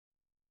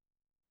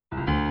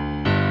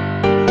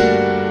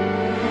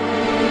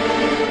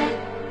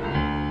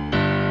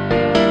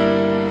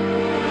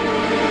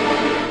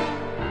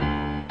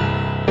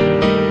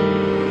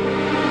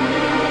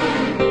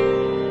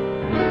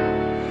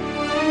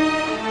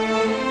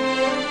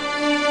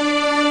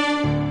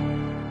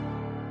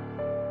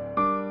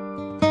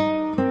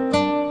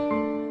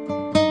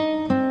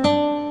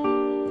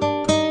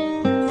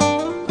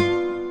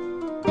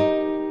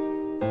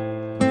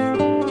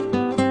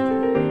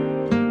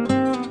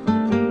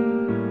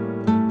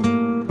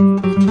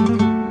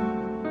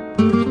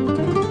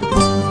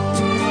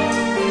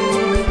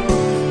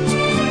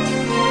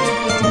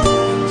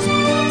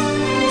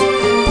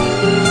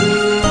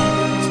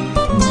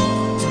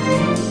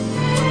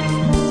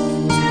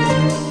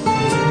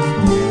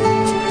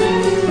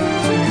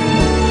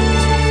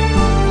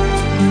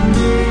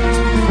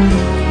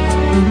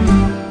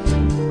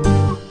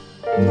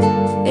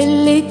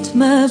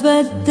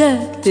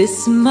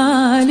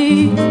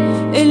تسمعلي،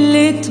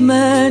 قلة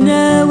ما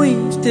ناوي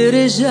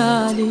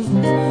ترجعلي،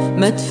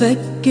 ما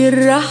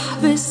تفكر رح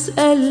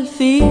بسأل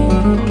فيك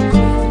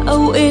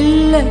أو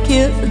قلك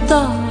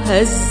يقطع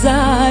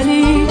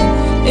هالزعلي،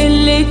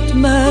 قلة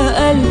ما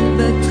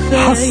قلبك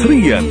فايق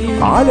حصريا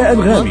على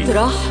أنغامي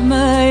مطرح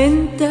ما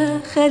انت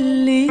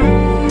خليك،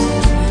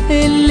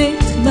 قلة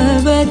ما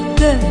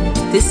بدك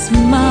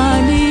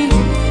تسمعلي،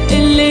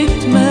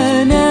 قلة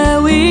ما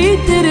ناوي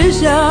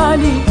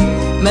ترجعلي،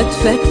 ما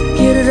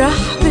تفكر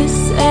رح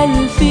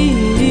بسأل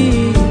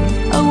فيك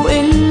أو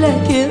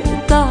قلك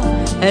يقطع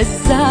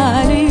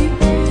هالزعلي،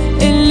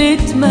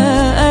 قلة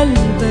ما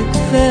قلبك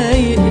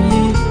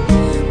فايقلي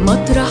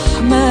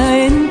مطرح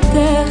ما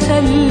انت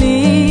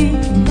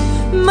خليك،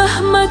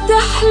 مهما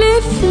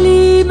تحلف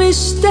لي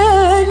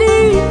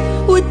مشتاقلي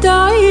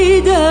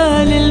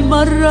وتعيدها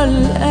للمرة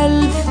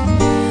الألف،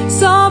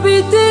 صعبة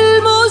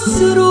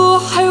تلمس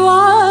روحي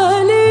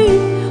وعالي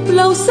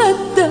ولو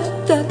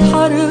صدقتك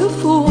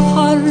حرف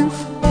وحرف،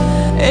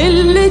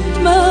 قلة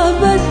ما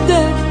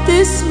بدك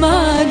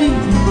تسمعلي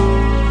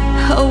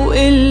أو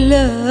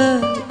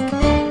قلك،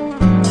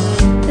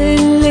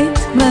 قلة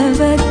ما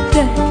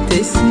بدك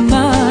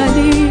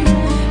تسمعلي،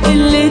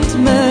 قلة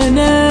ما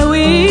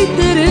ناوي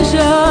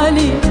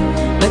ترجعلي،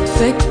 ما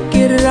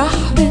تفكر رح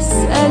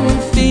بسأل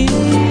فيك.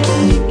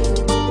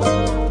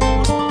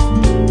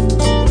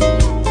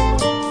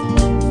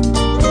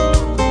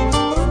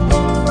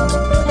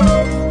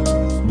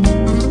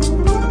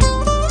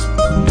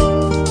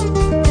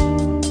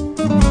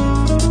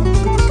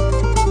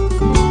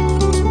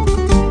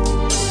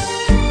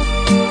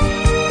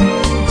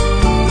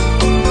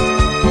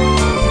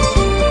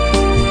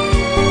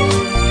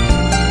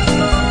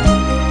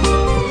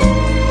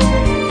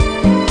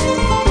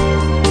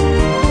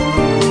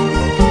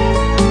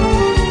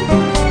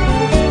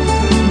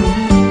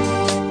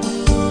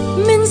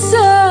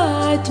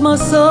 ما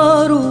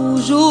صار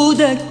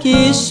وجودك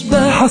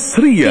يشبه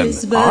حصريا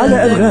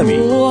على أنغامي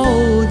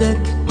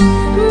وعودك،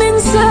 من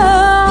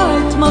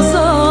ساعة ما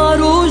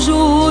صار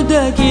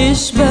وجودك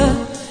يشبه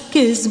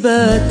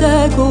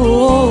كذباتك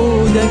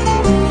وعودك،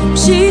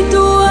 مشيت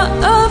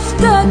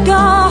ووقفتك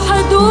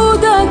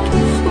عحدودك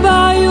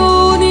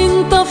بعيوني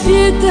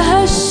انطفيت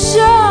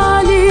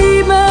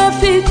هالشعلي، ما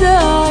في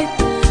داعي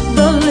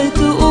ضل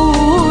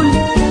تقول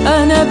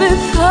أنا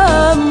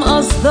بفهم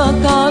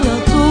قصدك على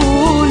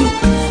طول،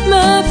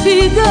 ما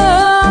في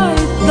داعي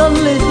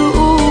تضل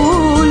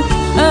تقول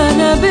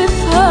أنا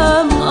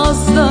بفهم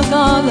قصدك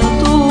على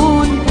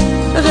طول،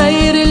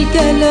 غير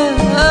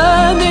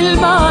الكلام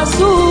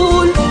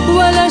المعسول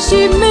ولا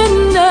شي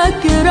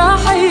منك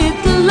راح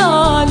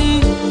يطلعلي،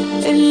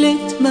 قلة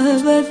ما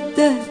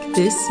بدك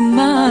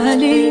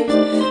تسمعلي،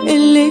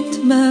 قلة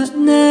ما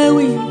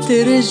ناوي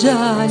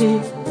ترجعلي،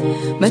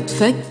 ما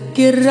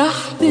تفكر رح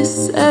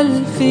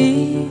بسأل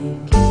فيك.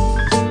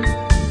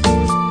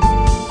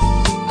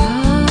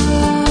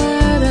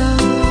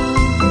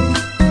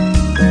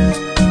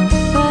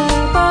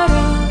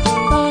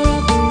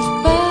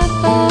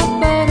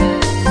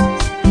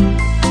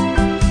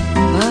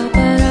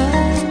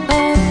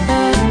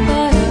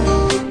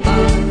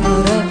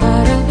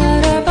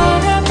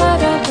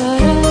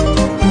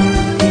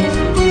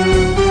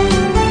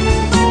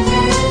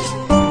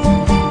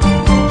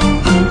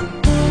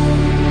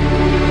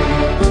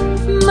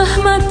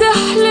 مهما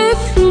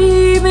تحلف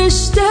لي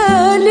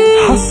مشتاقلي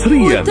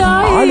حصريا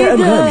على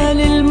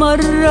أنغامي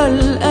للمرة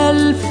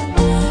الألف،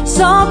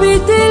 صعبة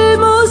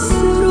تلمس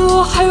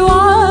روحي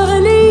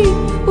وعالي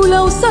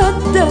ولو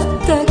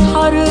صدقتك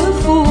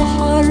حرف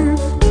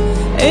وحرف،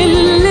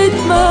 قلة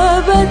ما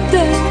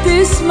بدك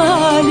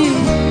تسمعلي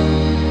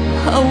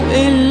أو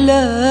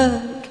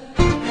قلك،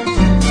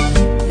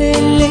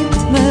 قلة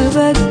ما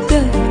بدك